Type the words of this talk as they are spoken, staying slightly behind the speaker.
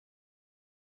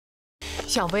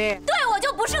小薇，对我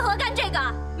就不适合干这个，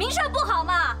名声不好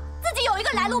嘛。自己有一个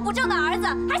来路不正的儿子，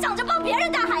还想着帮别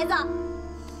人带孩子。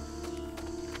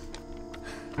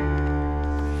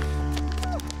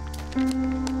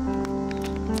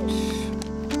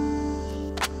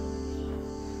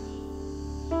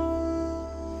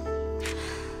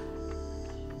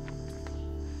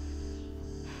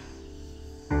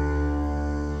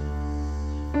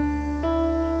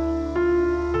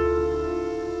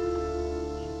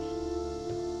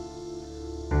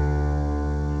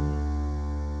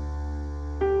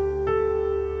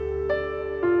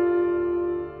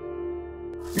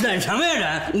忍什么呀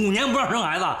忍？5年不让生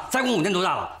孩子，再过5年多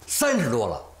大了？30多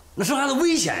了，那生孩子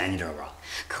危险呀，你知道不？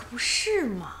可不是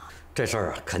嘛。这事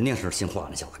儿啊，肯定是姓华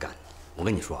那小子干的。我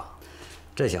跟你说啊，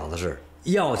这小子是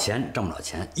要钱挣不了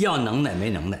钱，要能耐没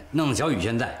能耐，弄得小雨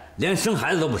现在连生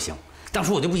孩子都不行。当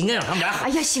初我就不应该让他们俩。哎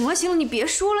呀，行了行了，你别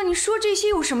说了，你说这些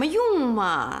有什么用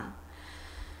嘛？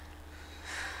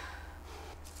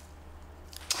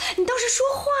你倒是说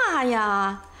话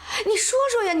呀！你说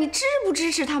说呀，你支不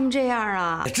支持他们这样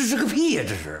啊？支持个屁呀！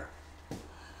支持！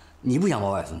你不想抱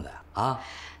外孙子呀？啊？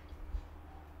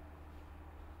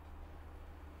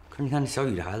可是你看这小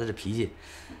雨这孩子这脾气，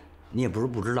你也不是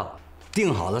不知道，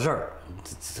定好的事儿，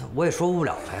我也说不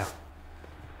了他呀。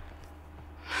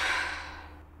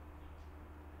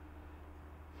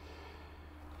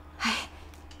哎，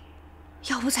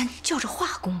要不咱叫着华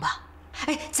公吧？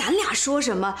哎，咱俩说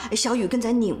什么，小雨跟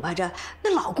咱拧巴着，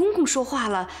那老公公说话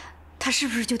了，他是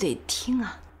不是就得听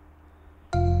啊？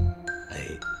哎，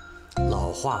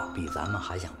老华比咱们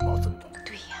还想抱孙子。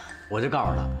对呀，我就告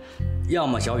诉他，要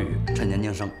么小雨趁年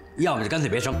轻生，要么就干脆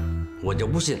别生。我就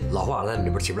不信老华在里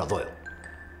边起不了作用。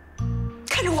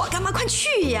看着我干嘛？快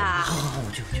去呀！好，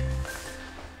我去。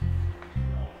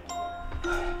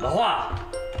老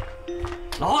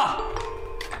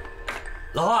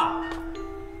华，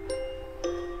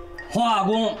华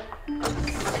公，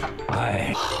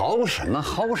哎，嚎什么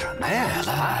呀！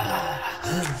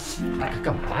来，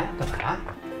干嘛呀？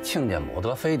亲家母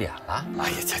得非典了。哎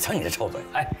呀，瞧你这臭嘴！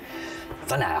哎，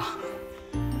咱俩呀，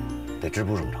得直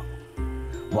扑省城，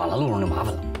晚了路上就麻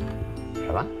烦了。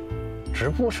什么？直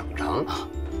扑省城啊？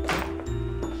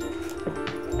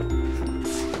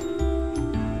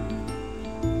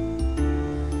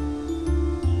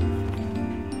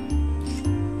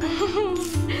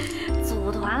组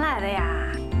团来的呀？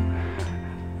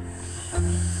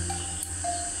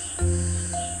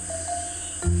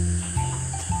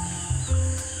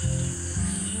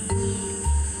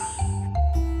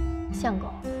相公，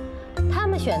他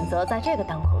们选择在这个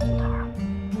档口组团，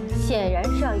显然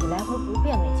是要以来回不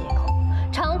便为借口，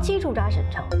长期驻扎省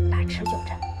城，打持久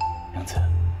战。杨子，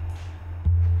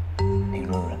你润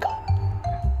润看。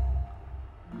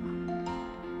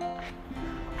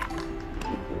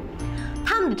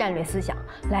他们的战略思想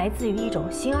来自于一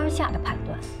种形而下的判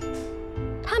断。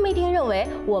他们一定认为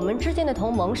我们之间的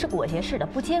同盟是裹挟式的、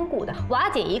不坚固的，瓦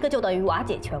解一个就等于瓦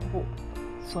解全部。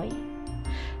所以，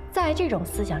在这种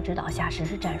思想指导下实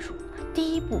施战术，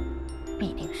第一步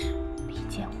必定是离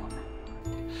间我们。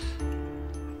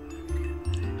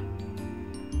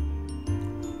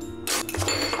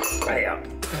哎呀，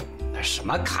那什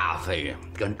么咖啡呀，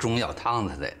跟中药汤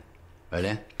似的。伟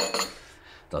林，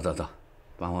走，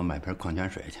帮我买瓶矿泉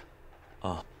水去。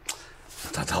啊，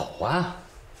走啊！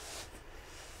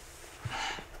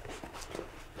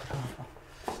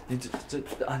你这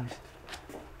啊！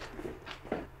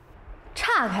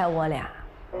岔开我俩，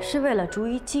是为了逐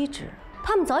一机制。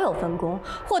他们早有分工，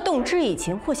或动之以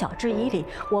情，或晓之以理。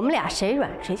我们俩谁软，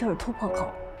谁就是突破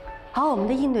口。而我们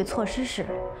的应对措施是：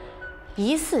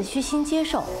疑似虚心接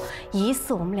受，疑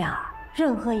似我们俩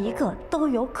任何一个都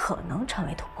有可能成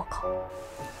为突破口。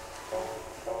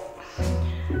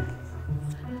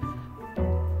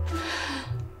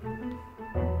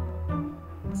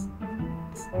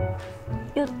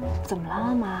又怎么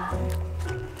了，妈？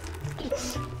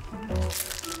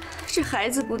这孩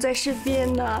子不在身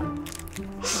边呢，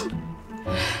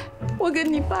我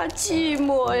跟你爸寂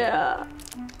寞呀。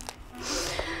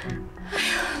哎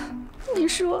呀，你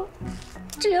说，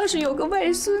这要是有个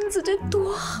外孙子，这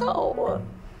多好啊！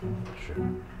是。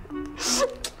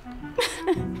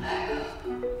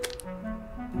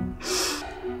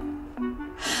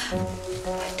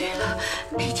对了，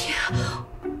那天啊，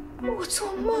我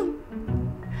做梦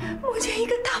梦见一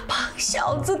个大胖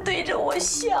小子对着我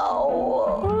笑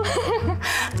我，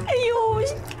哎呦！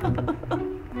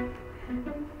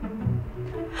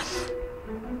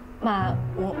妈，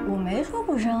我没说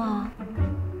不生啊，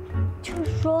就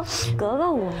是说隔个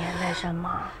5年再生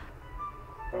嘛。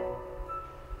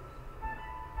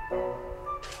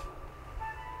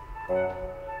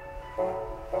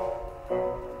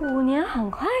5年很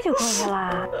快就过去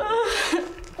了。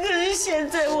可是现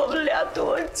在我们俩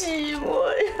多寂寞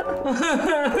呀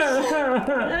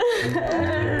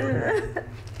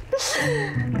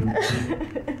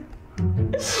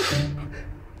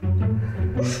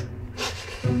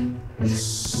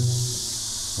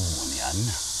！5年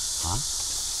呢？啊，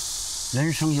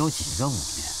人生有几个5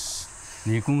年？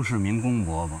你公是民公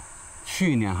伯伯，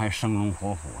去年还生龙活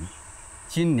虎呢，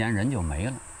今年人就没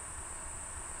了。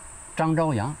张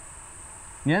朝阳，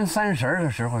年30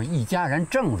的时候，一家人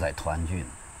正在团聚呢，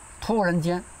突然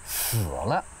间死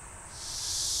了。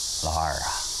老二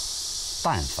啊，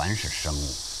但凡是生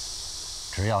物，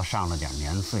只要上了点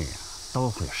年岁啊，都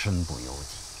会身不由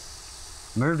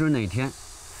己，没准哪天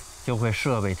就会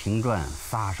设备停转，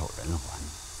撒手人寰。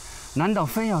难道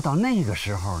非要到那个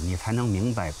时候，你才能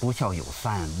明白不孝有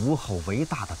三，无后为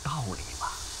大的道理吗？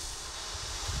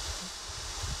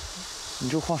你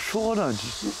这话说的，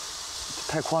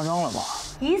太夸张了吧？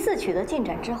疑似取得进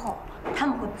展之后，他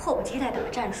们会迫不及待地把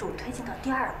战术推进到第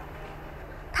2步。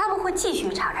他们会继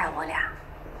续查看我俩，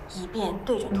以便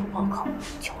对准突破口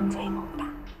穷追猛打。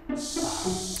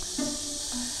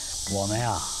我们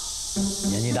呀，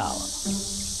年纪大了，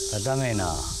在单位呢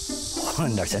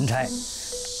混点闲差，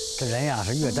这人呀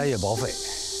是越待越薄废，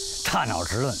大脑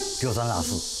直论只有3大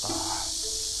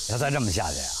4。要再这么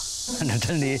下去呀，那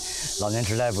真离老年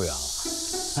痴呆不远了。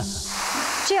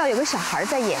这要有个小孩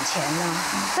在眼前呢，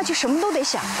那就什么都得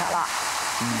想着了。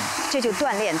这就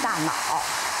锻炼大脑，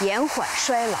延缓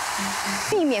衰老，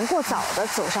避免过早的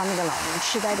走上那个老年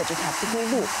痴呆的这条不归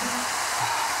路。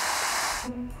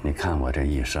你看我这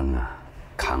一生啊，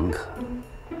坎坷。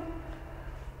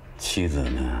妻子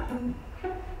呢，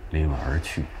离我而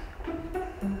去；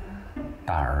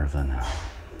大儿子呢，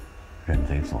认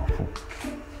贼作父。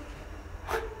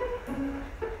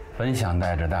本想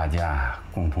带着大家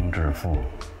共同致富，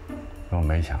又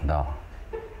没想到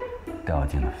掉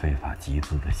进了非法集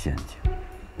资的陷阱。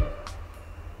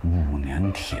5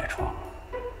年铁窗，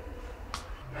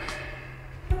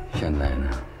现在呢，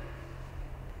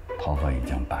头发已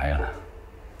经白了，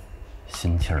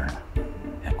心气儿呢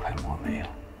也快磨没了，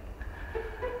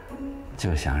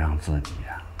就想让自己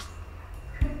呀，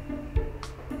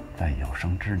在有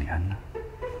生之年呢，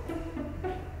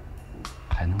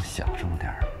还能享受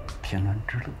点天伦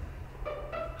之乐，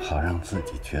好让自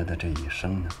己觉得这一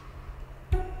生呢，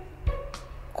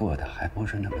过得还不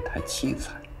是那么太凄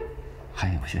惨，还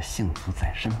有些幸福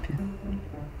在身边。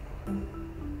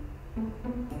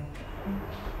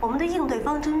我们的应对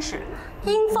方针是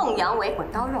阴奉阳违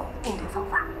滚刀肉。应对方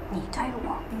法：你推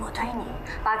我，我推你，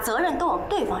把责任都往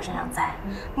对方身上栽。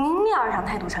明面上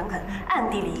态度诚恳，暗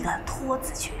地里一个拖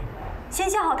字诀。先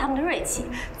消耗他们的锐气，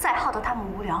再耗得他们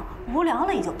无聊，无聊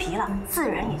了也就疲了，自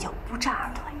然也就不战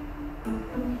而退。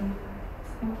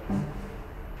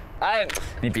哎，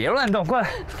你别乱动，过来，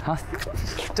好，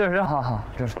这是好，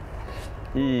这是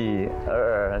，1、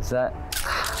2、3，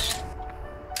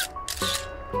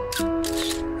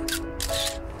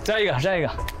摘一个，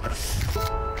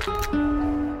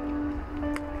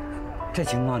这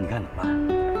情况你看怎么办？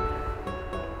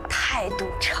态度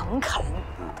诚恳，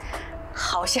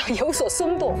好像有所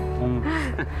松动。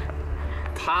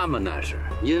他们那是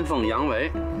阴奉阳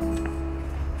违，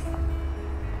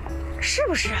是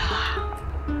不是啊？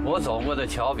我走过的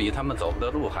桥比他们走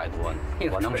的路还多呢，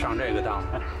我能上这个当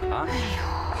吗？啊！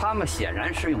他们显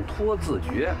然是用拖字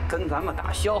诀跟咱们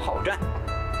打消耗战，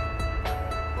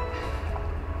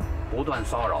不断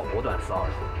骚扰，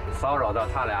骚扰到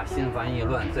他俩心烦意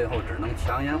乱，最后只能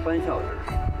强颜欢笑之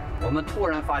时，我们突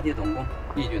然发起总攻，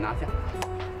一举拿下。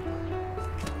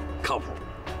靠谱。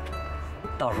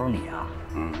到时候你啊，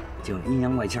就阴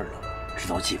阳怪气的制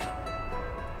造气氛。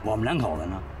我们2口子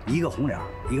呢，一个红脸，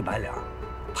一个白脸，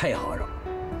配合着，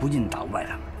不进打不败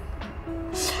他们。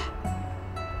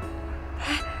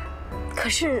可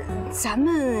是咱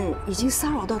们已经骚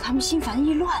扰到他们心烦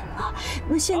意乱了，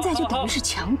那现在就等于是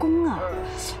强攻啊，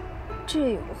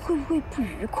这会不会不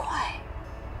愉快？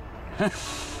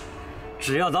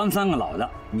只要咱们3个老的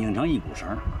拧成一股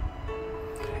绳，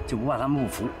就不怕他们不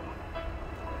服。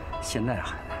现在这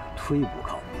孩子忒不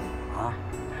靠谱啊，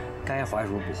该怀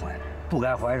时候不怀，不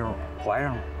该怀时候怀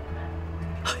上了。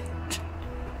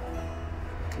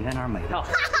你看那儿美的，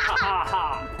哈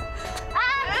哈！哎，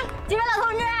几位老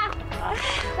同志，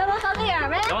要不合个影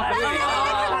呗？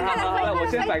来，我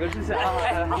先摆个姿势啊！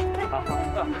好，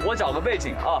我找个背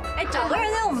景啊！哎，找个人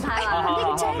给我们拍吧。好，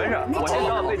没事，我先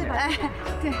找个背景。哎，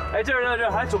对，哎，这，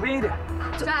还左边一点。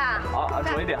这儿啊？好，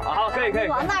左一点，好，可以。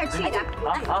往那儿去一点。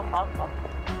好。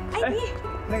哎，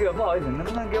那个不好意思，能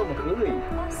不能给我们合个影？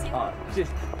啊，谢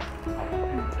谢。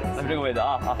咱们这个位置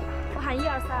啊，好。我喊1、2、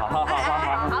3。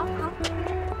好。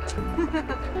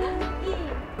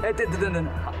哎，对，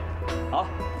好。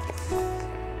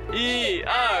1、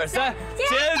2、3，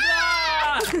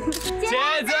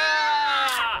茄子。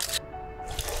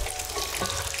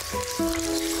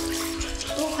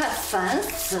都快烦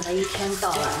死了，一天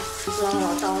到晚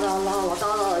唠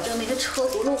叨的，就那些车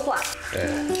轱辘话。哎，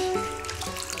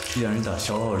既然你打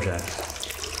消耗战，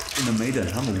那没等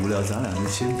他们无聊，咱俩就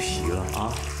先皮了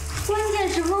啊！关键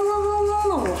是嗡的，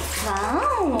我烦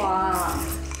我。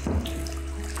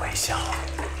微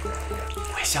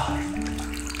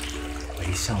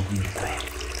笑面对。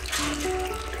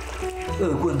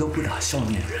恶棍都不打笑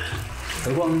面人，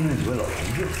何况那几位老同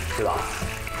志，对吧？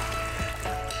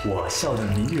我笑得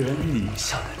迷人，你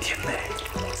笑得甜美。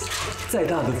再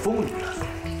大的风雨，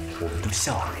我们都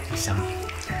笑脸相迎。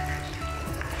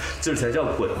这才叫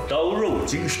滚刀肉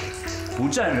精神，不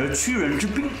战而屈人之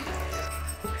兵。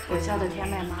我笑得甜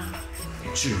美吗？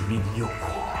致命诱惑，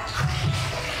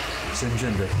真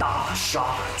正的大杀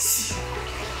器。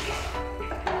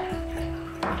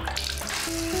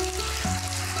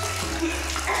你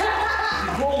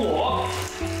摸我！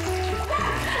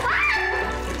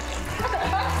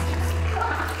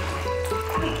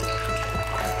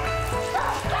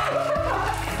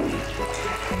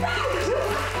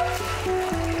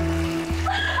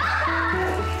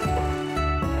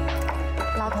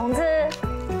老同志，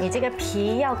你这个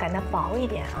皮要擀得薄一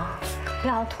点啊，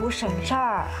要图省事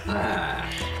儿。哎，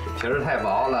皮儿太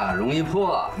薄了，容易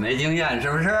破，没经验是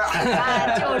不是？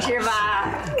啊，就是吧。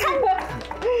看我，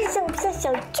像不像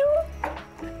小猪？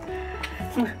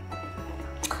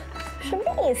什么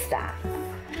意思啊？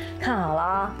看好了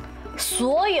啊，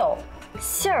所有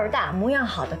馅儿大、模样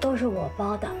好的都是我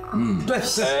包的啊。对。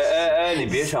哎，你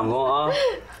别抢功啊！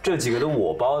这几个都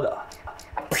我包的。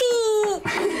呸！你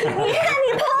看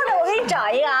你包的，我给你找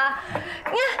一个啊！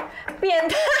你看扁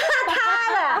塌塌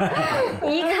的，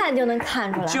一看就能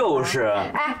看出来。就是，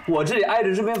哎，我这里挨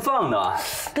着这边放的。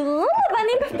得了吧，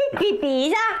你比一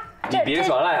下。你别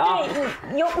耍赖啊！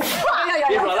有，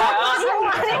别耍赖啊！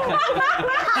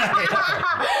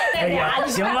哎呀，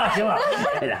行了。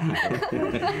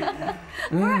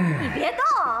不是你别动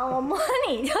啊，我摸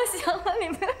你就行了，你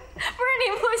别。不是你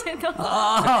不许动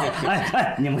啊！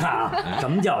哎，你们看啊，什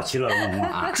么叫其乐融融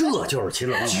啊？这就是其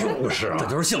乐融融，就是这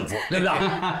就是幸福，对不对？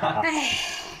哎，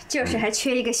就是还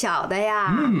缺一个小的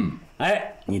呀。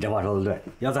哎，你这话说的对，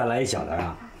要再来一小的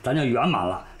啊，咱就圆满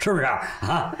了，是不是啊？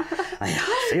哎呀，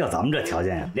谁有咱们这条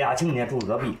件呀？俩青年住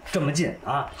隔壁，这么近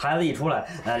啊，孩子一出来，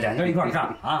两家一块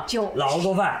上啊，姥姥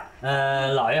做饭，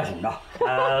姥爷哄着，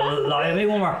姥爷没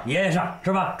工夫，爷爷上，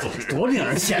是吧？多令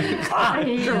人羡慕啊，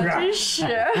是不是？真是。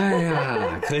哎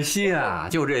呀，可惜啊，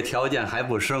就这条件还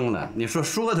不生了，你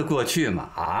说得过去吗？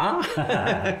啊？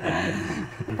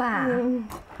爸，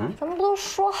咱们不都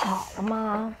说好了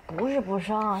吗？不是不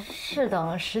生，是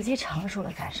等时机成熟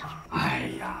了再生。哎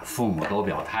呀，父母都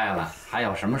表态了，还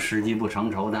有什么时机不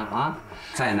成熟的啊？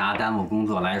再拿耽误工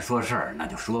作来说事儿，那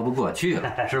就说不过去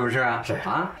了，是不是啊？是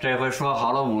啊，这回说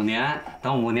好了5年，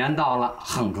等5年到了，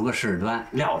横出个事端，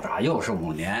料咋又是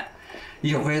5年？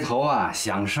一回头啊，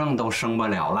想生都生不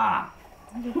了了。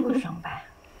那就不生呗。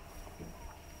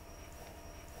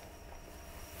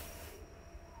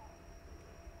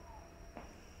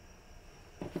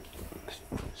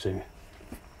随便。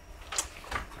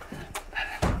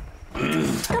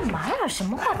干嘛呀？什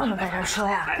么话不能在这儿说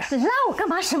呀？你拉我干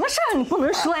嘛？什么事儿你不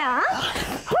能说呀？啊！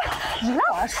不是，你拉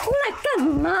我出来干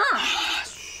嘛？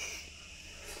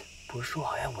不是说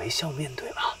好要微笑面对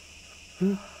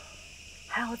吗？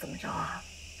还要怎么着啊？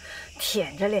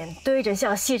舔着脸堆着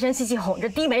笑，细声细气哄着，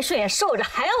低眉顺眼受着，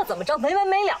还要怎么着？没完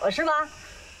没了了是吧？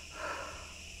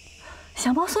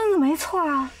想抱孙子没错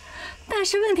啊，但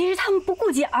是问题是他们不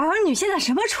顾及儿女现在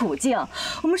什么处境？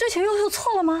我们追求优秀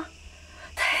错了吗？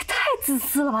太自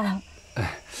私了吧他们！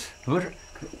哎，不是，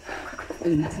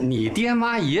你爹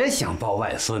妈也想抱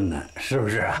外孙呢，是不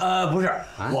是？不是，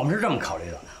我们是这么考虑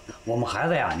的，我们孩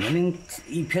子呀年龄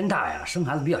一偏大呀，生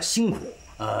孩子比较辛苦，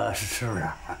是不是？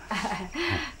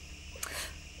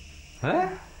哎，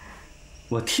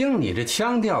我听你这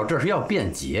腔调，这是要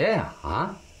辩结呀？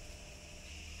啊？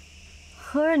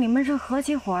合着你们是合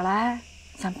起伙来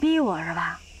想逼我是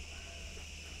吧？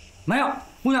没有，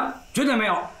姑娘，绝对没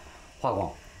有。华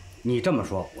光，你这么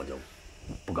说我就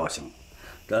不高兴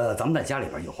了。咱们在家里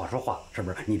边有话说话，是不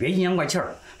是？你别阴阳怪气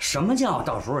的。什么叫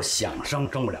到时候想生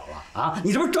不了了啊？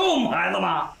你这不是咒我们孩子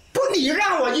吗？不你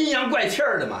让我阴阳怪气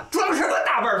的吗？装什么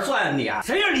大瓣蒜啊你啊？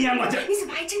谁让你阴阳怪气？你怎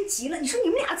么还真急了？你说你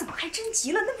们俩怎么还真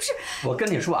急了？那不是我跟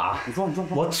你说啊，你说，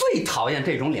我最讨厌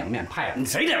这种两面派了。你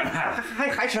谁两面派了？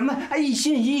还什么？哎，一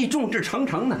心一意、众志成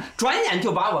城呢，转眼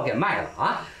就把我给卖了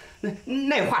啊！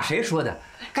那话谁说的？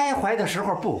该怀的时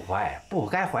候不怀，不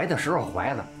该怀的时候怀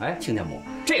了。哎，听见不？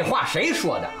这话谁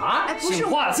说的啊？哎，不是姓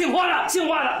华的，姓华的，姓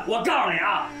华的！我告诉你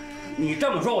啊，你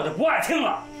这么说我就不爱听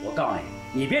了。我告诉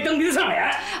你，你别蹬鼻子上脸。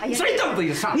哎呀，谁蹬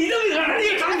鼻子上？你蹬鼻子上脸，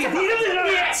你蹬鼻子上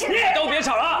脸，你都别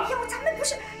吵了啊！要不咱们不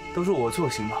是都是我错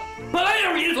行吗？本来就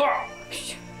是你的错。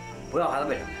不要孩子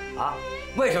为什么呀？啊，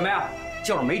为什么呀？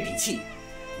就是没底气。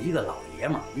一个老爷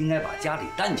们儿应该把家里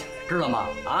担起来，知道吗？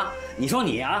啊，你说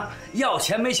你啊，要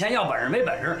钱没钱，要本事没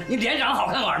本事，你脸长得好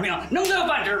看，耳命能得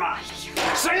饭吃吗？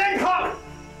谁让你看？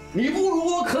你侮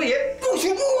辱我可以，不许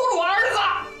侮辱我儿子！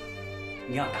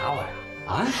你要打我呀？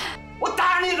啊，我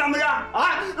打你怎么着？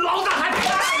啊，老子还打你！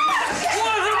我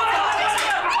他妈！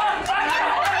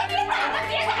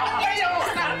别打！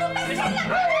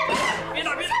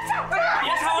别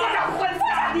吵了！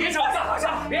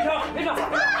别吵！别吵！别吵！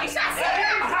你傻死！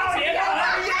别吵了！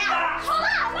好了，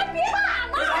咱别打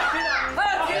了！哎，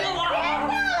听着我！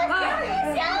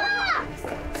行了。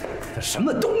这什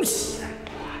么东西？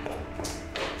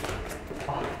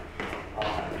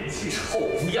别气，臭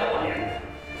不要脸的，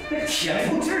那恬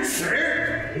不知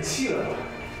耻！别气了。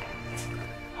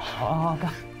好，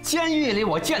监狱里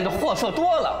我见的货色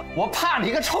多了，我怕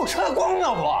你个臭车工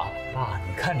啊我！爸，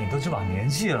你看你都这把年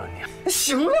纪了，你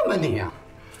行了吗你呀？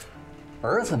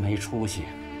儿子没出息，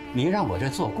你让我这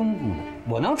做公公的，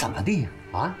我能怎么地呀？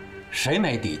啊，谁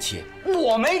没底气？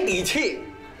我没底气。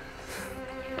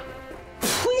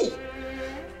呸！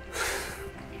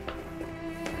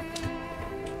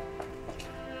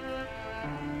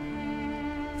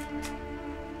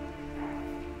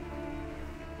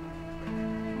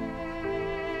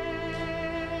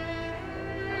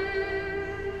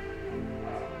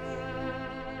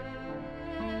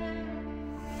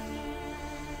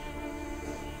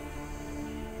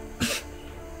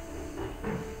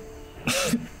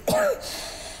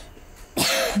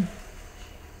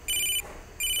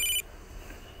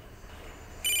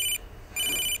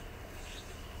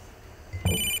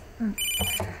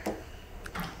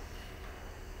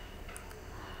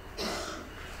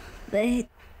喂，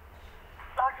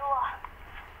老朱。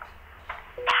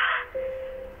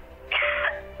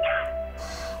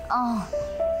哦，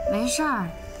没事儿，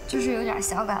就是有点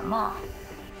小感冒。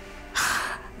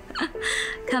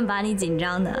看把你紧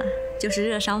张的，就是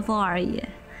热伤风而已，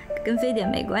跟非典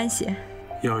没关系。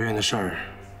幼儿园的事儿，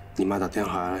你妈打电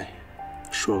话来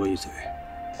说过一嘴。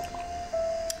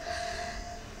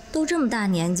都这么大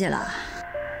年纪了，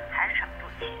还是沉不住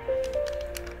气。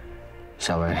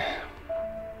小薇，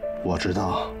我知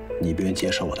道你不愿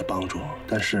接受我的帮助，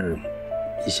但是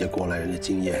一些过来人的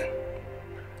经验，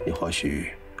你或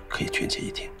许可以劝其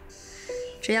一听。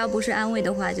只要不是安慰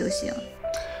的话就行。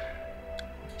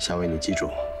小薇，你记住，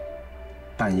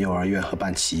办幼儿园和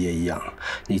办企业一样，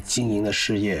你经营的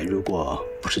事业如果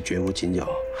不是绝无仅有，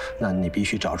那你必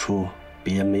须找出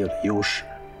别人没有的优势，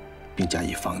并加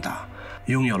以放大。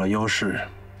拥有了优势，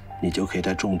你就可以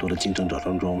在众多的竞争者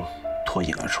当中脱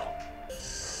颖而出。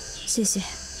谢谢。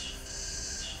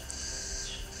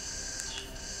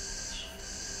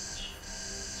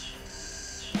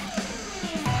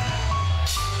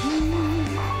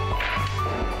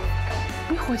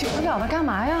你火急火燎的干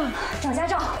嘛呀？找驾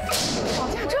照。找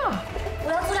驾照？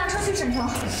我要租辆车去省城。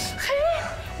嘿，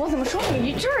我怎么说你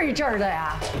一阵儿一阵儿的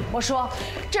呀？我说，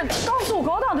这高速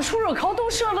高档的出入口都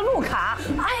设了路卡，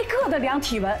挨个的量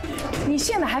体温，你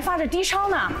现在还发着低烧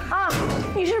呢？啊，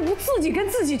你是不自己跟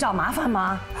自己找麻烦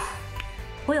吗？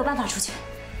我有办法出去。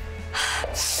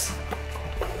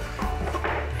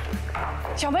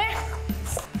小薇，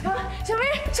小薇，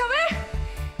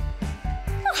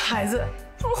那孩子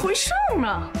怎么回事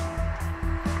呢？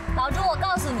老朱，我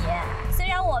告诉你，虽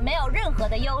然我没有任何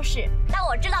的优势，但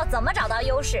我知道怎么找到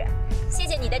优势。谢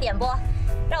谢你的点拨，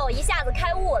让我一下子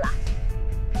开悟了。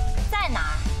在哪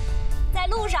儿？在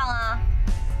路上啊。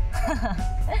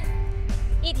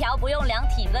一条不用量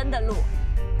体温的路。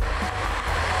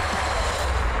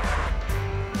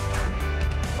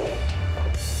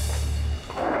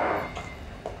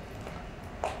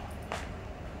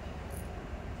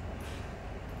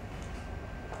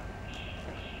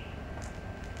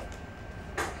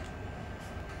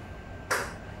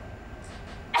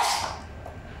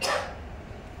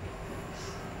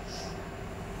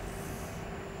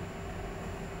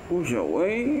吴小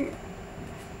薇，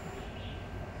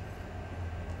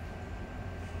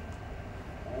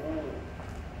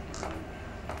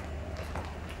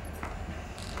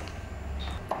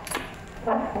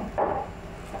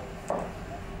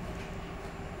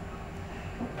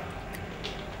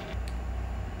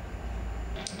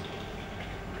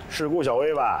是顾小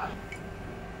薇吧？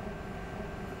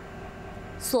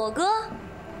锁哥，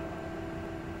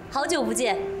好久不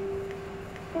见。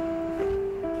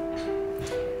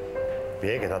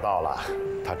别给他倒了，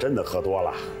他真的喝多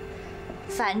了。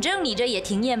反正你这也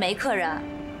停业没客人，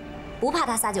不怕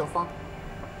他撒酒疯。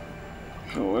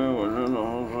小薇，我真的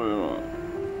喝醉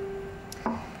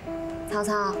了。曹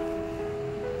操，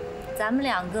咱们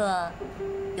两个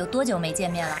有多久没见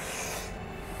面了？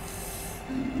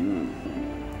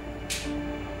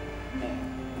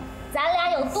咱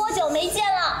俩有多久没见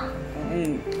了？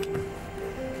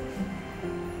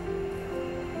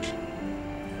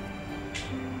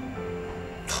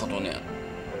好多年了。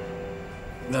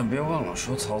但别忘了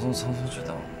说曹操，曹操知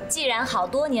道了。既然好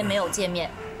多年没有见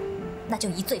面，那就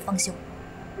一醉方休。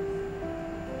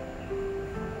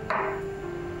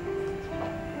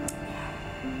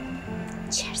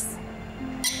Cheers。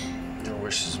Your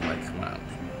wish is my command。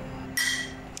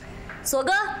锁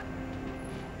哥。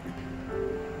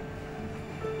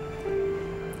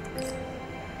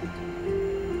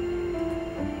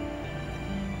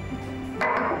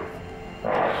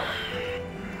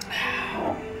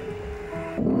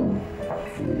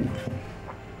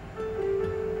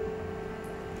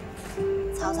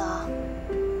曹操，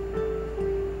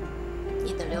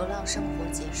你的流浪生活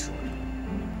结束了。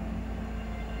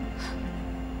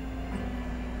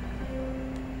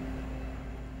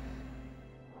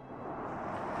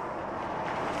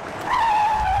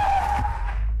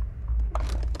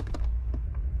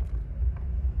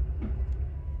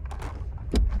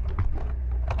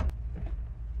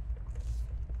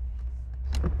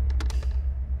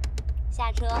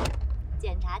下车，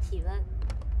检查体温。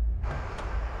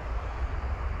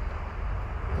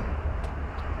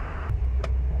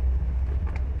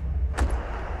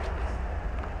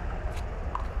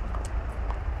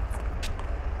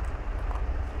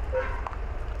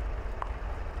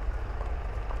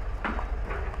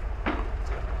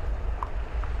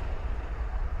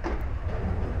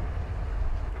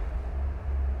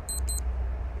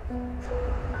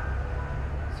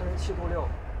47度6。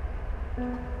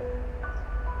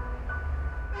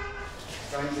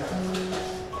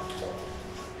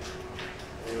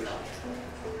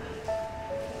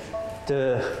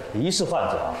这疑似患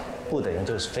者啊，不等于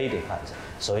就是非得患者，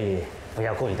所以不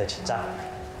要过于的紧张。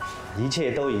一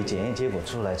切都以检验结果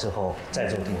出来之后再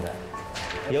做定论。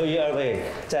由于二位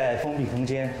在封闭空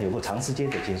间有过长时间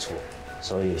的接触，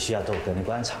所以需要做隔离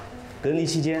观察。隔离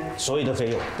期间所有的费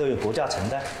用都由国家承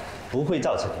担，不会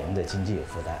造成你们的经济有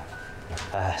负担。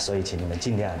所以请你们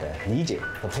尽量的理解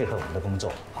和配合我们的工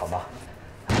作，好吗？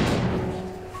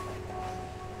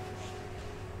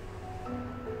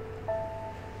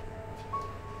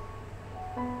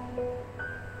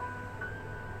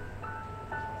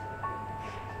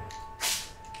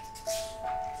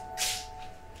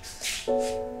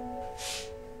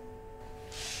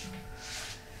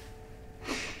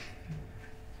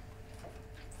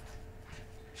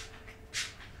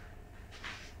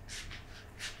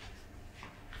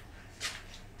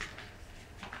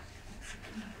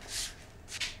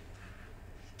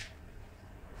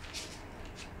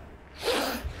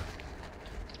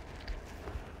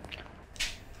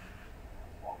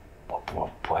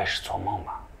不会是做梦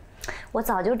吧？我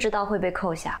早就知道会被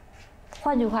扣下，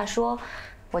换句话说，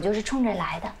我就是冲着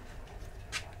来的。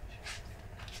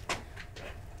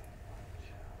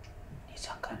你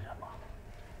想干什么？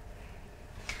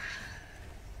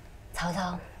曹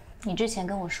操，你之前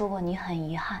跟我说过，你很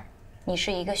遗憾，你是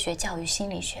一个学教育心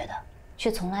理学的，却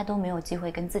从来都没有机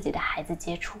会跟自己的孩子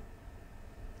接触。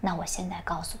那我现在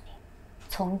告诉你，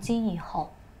从今以后，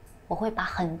我会把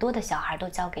很多的小孩都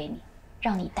交给你，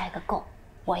让你带个够。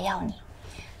我要你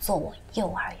做我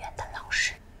幼儿园的老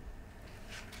师。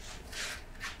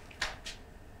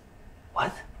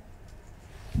What？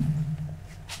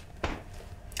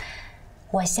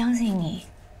 我相信你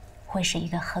会是一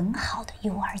个很好的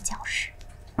幼儿教师。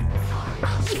你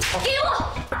给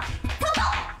我，曹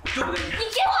操！对不对？你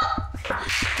给我！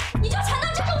你就馋到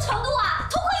这种程度啊？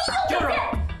偷窥应用软件！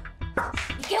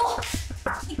你给我！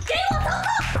你给我，曹操！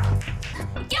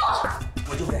你给我！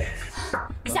我就给。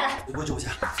你下来！我不救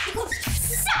下。你给我下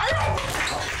来！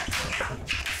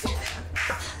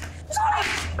出来！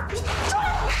你出来！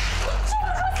你出不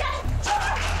出去？出来！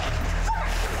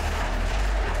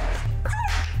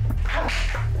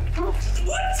我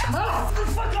操！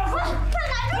放开我！快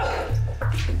拦住！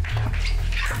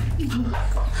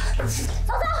曹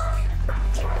操！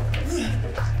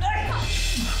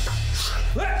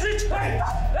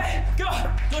给我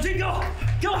酒精，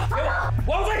给我！王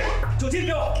醉，酒精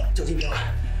给我！酒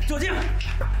精！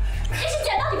你是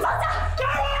卷到你放下！给我！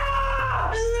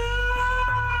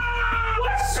我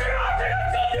去！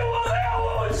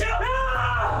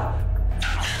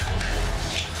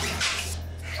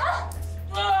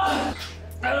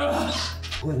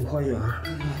我的花园，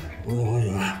我的花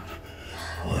园，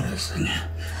我的森林，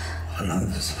我蓝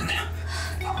的森林，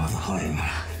我的花园，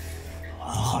我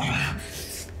的花园，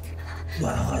我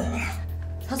的花园。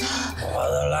曹操，我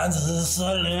的蓝紫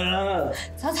森林。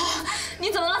曹操，你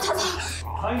怎么了，曹操？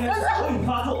他应该是头晕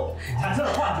发作，产生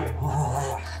了幻觉。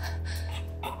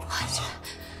幻觉。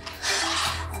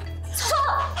曹操。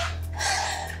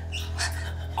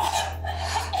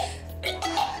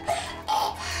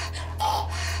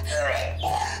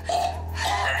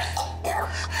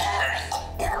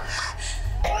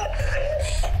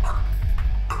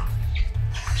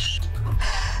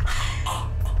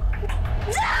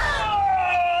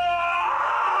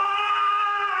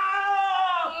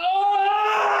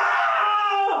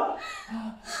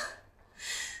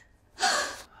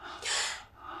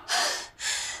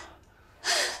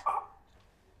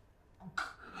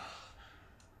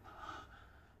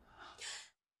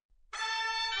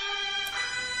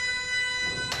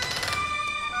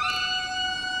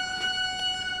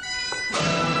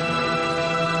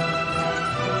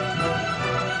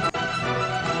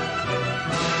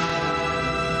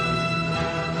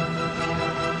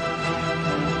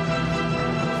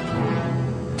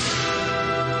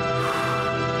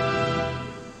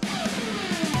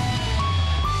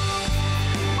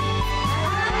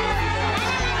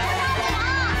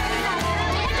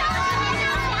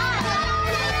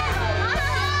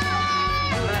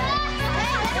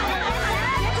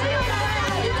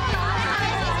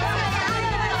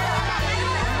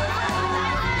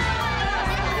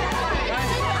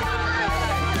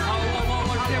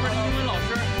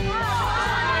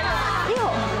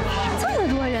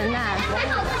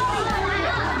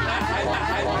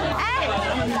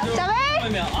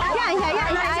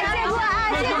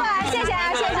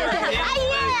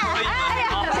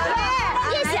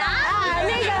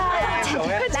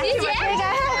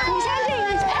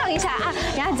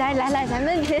 来，咱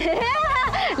们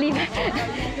里边。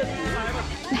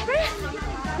不是，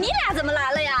你俩怎么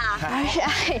来了呀？不是，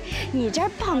哎，你这儿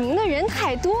报名的人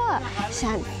太多，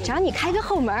想找你开个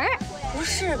后门。不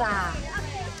是吧？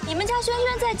你们家轩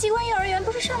轩在机关幼儿园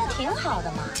不是上的挺好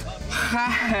的吗？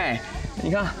嗨，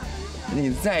你看，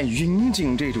你在云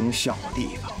锦这种小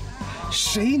地方，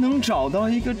谁能找到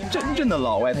一个真正的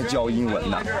老外他教英文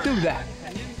呢？对不对？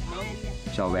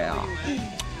小薇啊。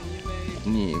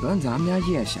你跟咱们家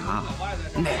叶霞，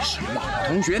那是老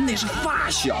同学，那是发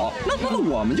小，那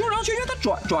我们就让轩轩他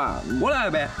转过来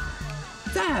呗。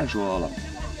再说了，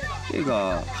这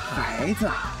个孩子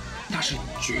啊，他是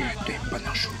绝对不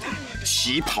能输在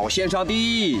起跑线上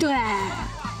的。对，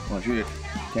我去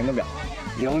填个表，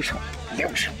流程。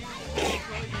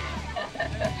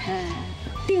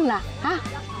定了啊！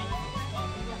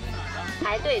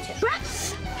排队去。不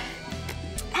是，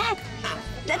哎，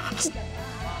这。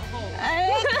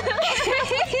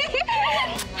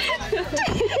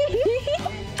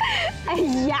哎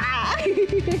呀！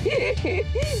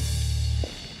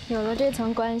有了这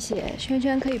层关系，轩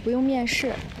轩可以不用面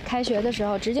试，开学的时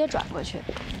候直接转过去。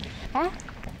哎，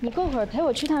你过会儿陪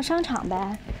我去趟商场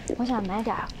呗，我想买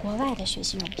点国外的学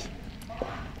习用品。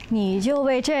你就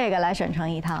为这个来省城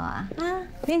一趟啊？啊，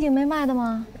边境没卖的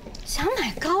吗？想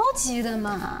买高级的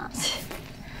嘛。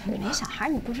你没小孩，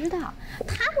你不知道，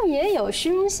他们也有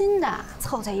虚荣心的，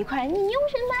凑在一块，你用什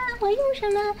么，我用什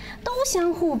么，都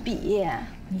相互比。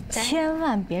你千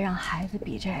万别让孩子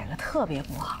比这个，特别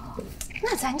不好。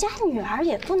那咱家女儿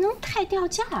也不能太掉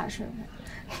价，是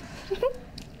不是？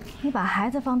你把孩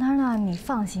子放他那，你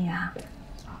放心呀，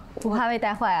不怕被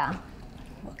带坏啊？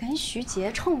我跟徐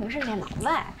杰冲的是那老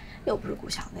外，又不是顾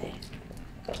小薇。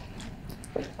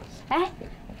哎，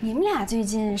你们俩最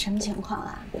近什么情况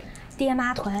啊？爹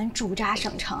妈团驻扎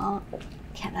省城，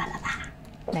添乱了吧？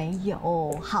没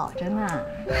有，好着呢。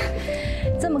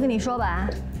这么跟你说吧，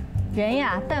人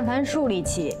呀，但凡树立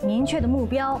起明确的目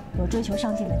标，有追求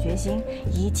上进的决心，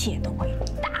一切都会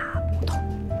大不同，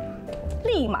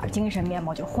立马精神面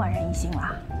貌就焕然一新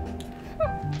了。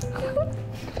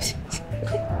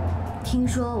听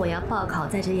说我要报考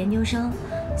在职研究生，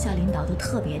校领导都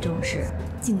特别重视，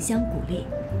竞相鼓励。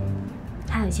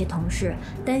还有一些同事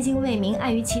担心魏明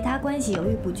碍于其他关系犹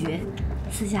豫不决，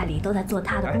私下里都在做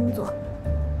他的工作。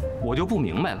我就不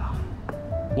明白了，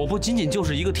我不仅仅就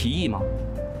是一个提议吗？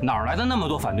哪来的那么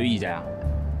多反对意见啊？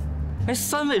哎，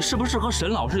三位是不是和沈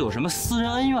老师有什么私人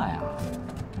恩怨啊？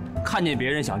看见别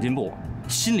人想进步，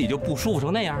心里就不舒服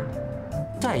成那样？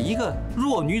在一个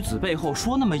弱女子背后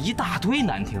说那么一大堆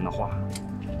难听的话，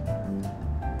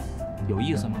有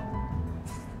意思吗？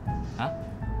啊，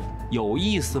有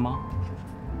意思吗？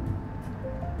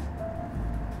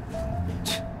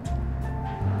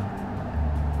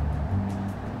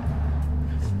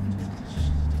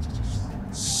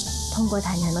通过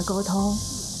坦诚的沟通，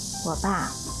我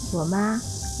爸、我妈、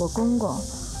我公公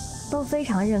都非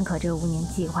常认可这个5年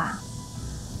计划。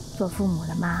做父母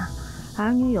的嘛，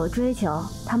儿女有追求，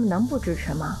他们能不支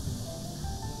持吗？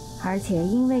而且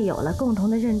因为有了共同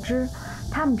的认知，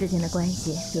他们之间的关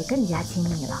系也更加亲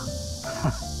密了。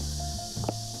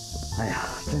哎呀，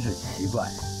真是奇怪，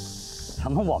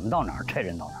怎么我们到哪儿，这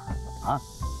人到哪儿啊？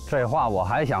这话我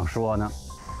还想说呢。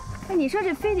哎，你说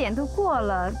这非典都过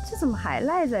了，这怎么还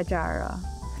赖在这儿啊？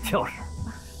就是，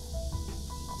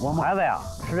我们孩子呀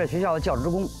是这学校的教职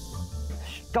工，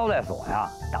招待所呀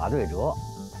打对折，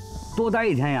多待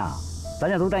1天呀，咱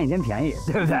家都占1天便宜，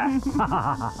对不对？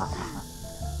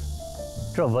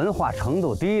这文化程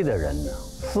度低的人呢，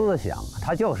思想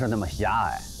他就是那么狭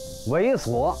隘、猥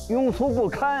琐、庸俗不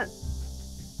堪。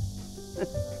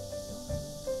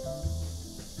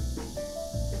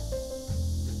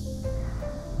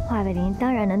华伟林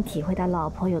当然能体会到老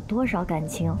婆有多少感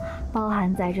情包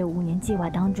含在这5年计划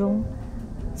当中，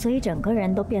所以整个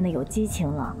人都变得有激情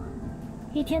了，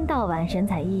一天到晚神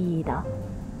采奕奕的，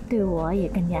对我也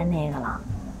更加那个了。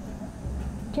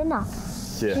真的，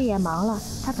事业忙了，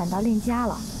他反倒恋家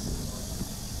了。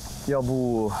要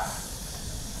不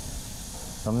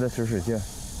咱们再使使劲？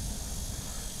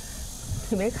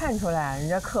你没看出来人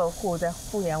家客户在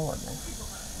敷衍我们？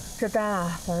这单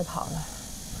啊算是跑了，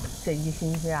这1个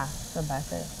星期啊算白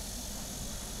费了。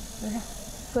没事，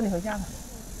哥你回家吧。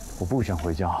我不想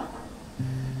回家。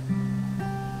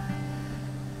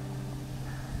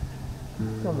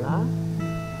怎么了？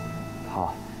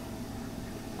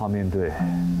怕面对，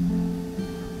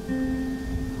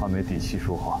怕没底气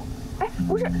说话。哎，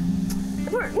不是，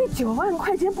那9万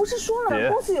块钱不是说了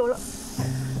公司有了？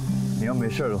你要没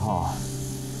事的话，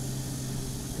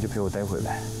你就陪我待会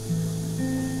呗。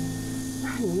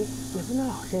那你也不能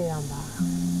老这样吧？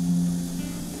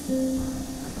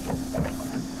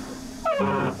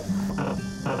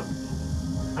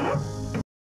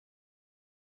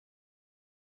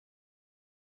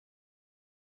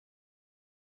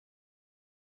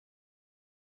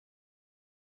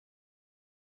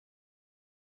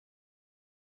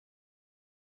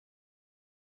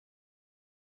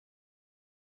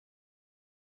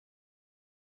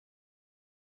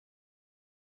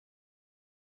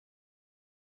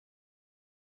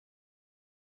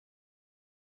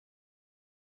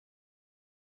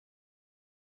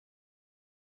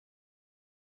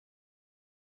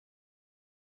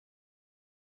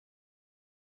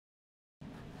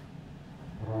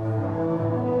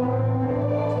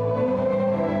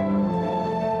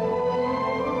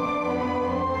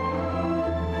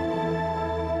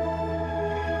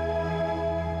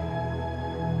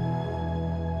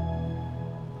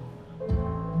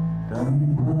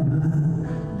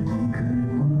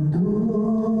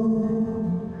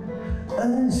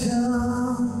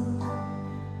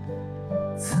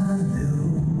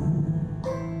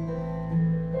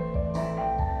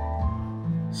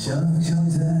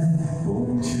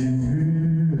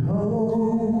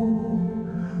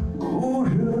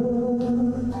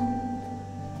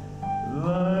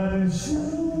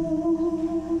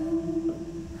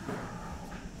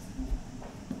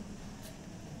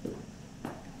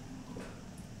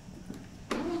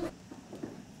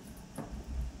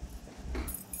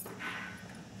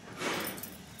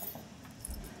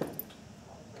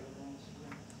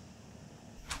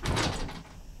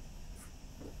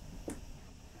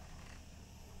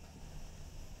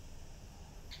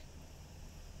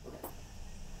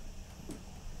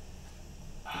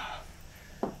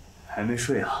还没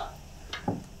睡啊？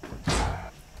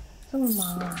这么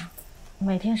忙啊？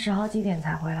每天10好几点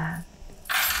才回来？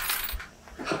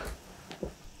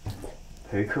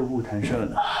陪客户谈事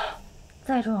呢。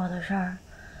再重要的事儿，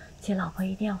接老婆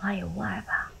一电话也无碍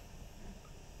吧？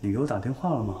你给我打电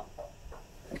话了吗？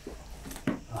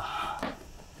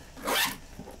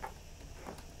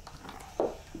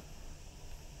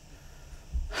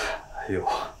哎呦，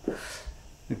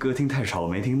那歌厅太吵，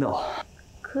没听到。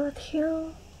歌厅？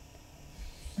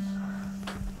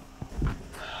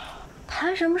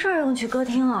谈什么事儿用去歌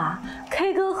厅啊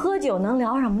 ？K 歌喝酒能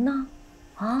聊什么呢？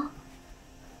啊？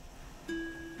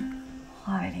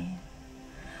华伟林，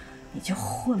你就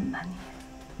混吧你！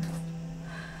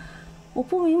我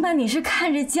不明白你是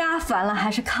看着家烦了，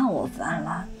还是看我烦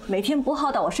了？每天不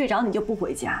耗到我睡着，你就不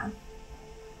回家。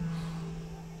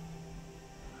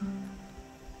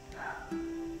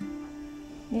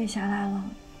你也下来了，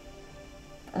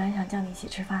本来想叫你一起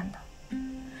吃饭的，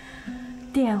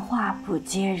电话不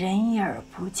接，人影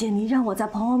不见，你让我在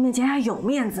朋友面前还有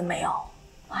面子没有？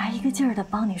我还一个劲儿的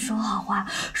帮你说好话，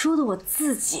说的我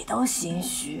自己都心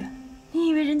虚。你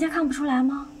以为人家看不出来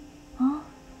吗？啊？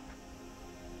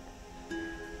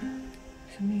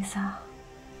什么意思啊？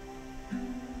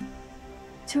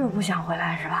就是不想回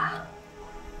来是吧？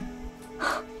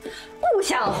不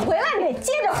想回来，你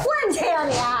接着换去呀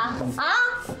你啊！啊！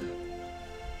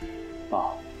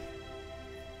爸。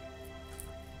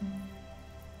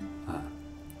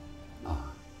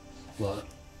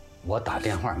我打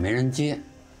电话没人接，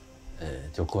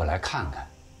就过来看看。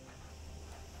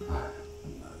啊，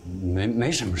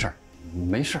没什么事儿，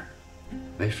没事儿，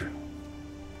没事。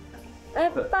哎，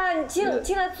爸，你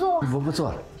进来坐。我不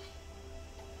坐了。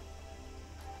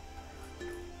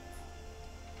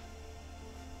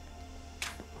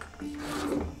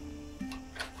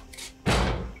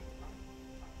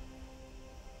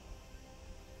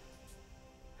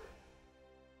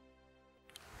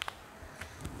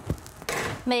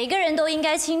每个人都应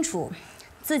该清楚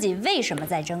自己为什么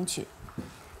在争取。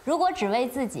如果只为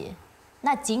自己，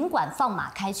那尽管放马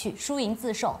开去，输赢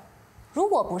自受；如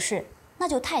果不是，那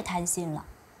就太贪心了，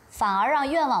反而让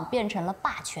愿望变成了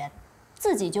霸权，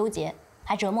自己纠结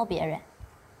还折磨别人，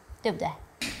对不对？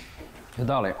有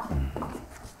道理。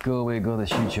各为各的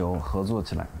需求，合作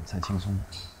起来才轻松。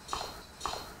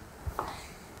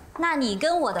那你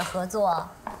跟我的合作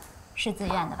是自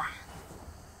愿的吧？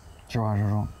实话实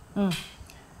说。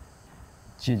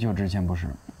急救之前不是。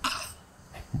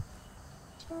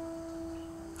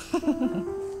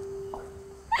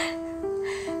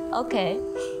OK。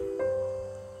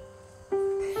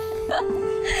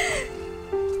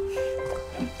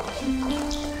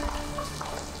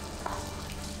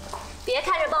别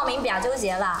看着报名表纠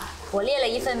结了，我列了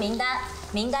一份名单，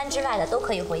名单之外的都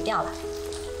可以回掉了。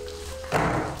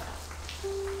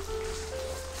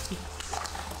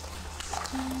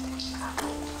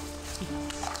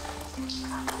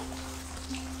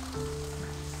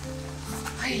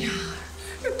哎呀，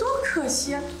这多可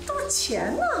惜啊，都是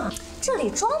钱呢。这里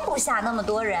装不下那么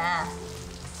多人，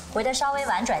回得稍微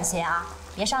婉转些啊，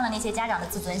别伤了那些家长的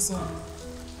自尊心。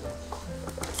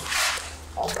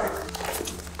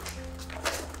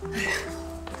哎呀，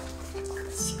可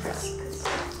惜可惜可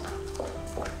惜。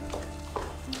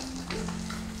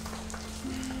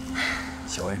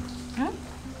小薇，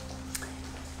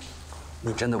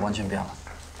你真的完全变了。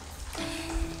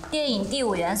电影《第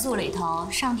五元素》里头，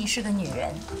上帝是个女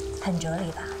人，很哲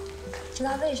理吧？知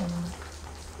道为什么吗？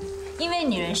因为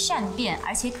女人善变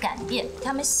而且敢变，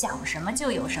她们想什么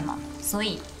就有什么，所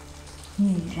以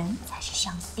女人才是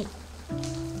上帝。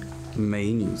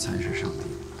美女才是上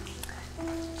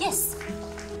帝。Yes。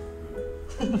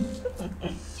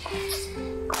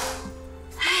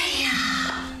哎呀，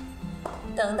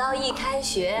等到一开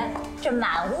学，这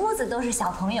满屋子都是小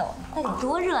朋友，那得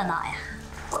多热闹呀！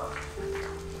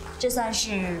这算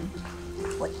是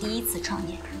我第一次创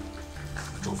业。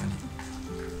祝福你。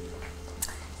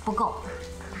不够，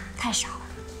太少了。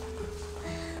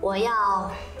我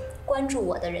要关注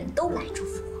我的人都来祝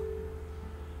福我。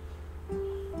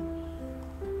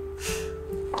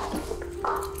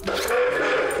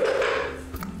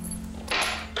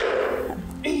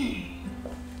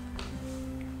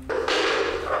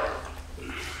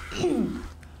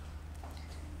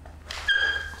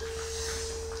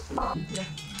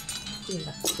这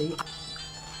个谁？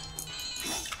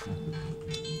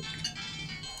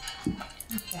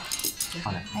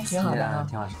好的，挺好的啊，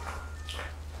挺好的。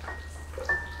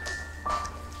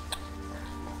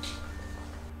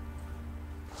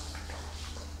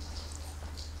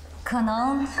可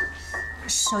能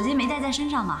手机没带在身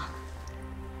上吧。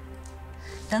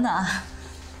等等啊。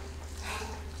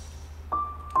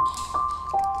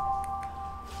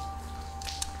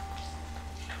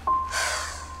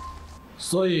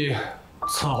所以，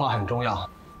策划很重要。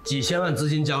几千万资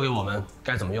金交给我们，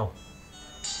该怎么用？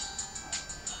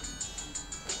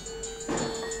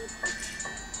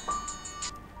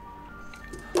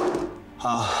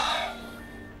好，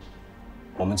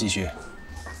我们继续。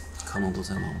可能都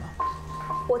在忙吧。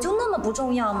我就那么不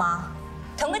重要吗？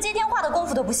腾个接电话的功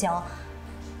夫都不行，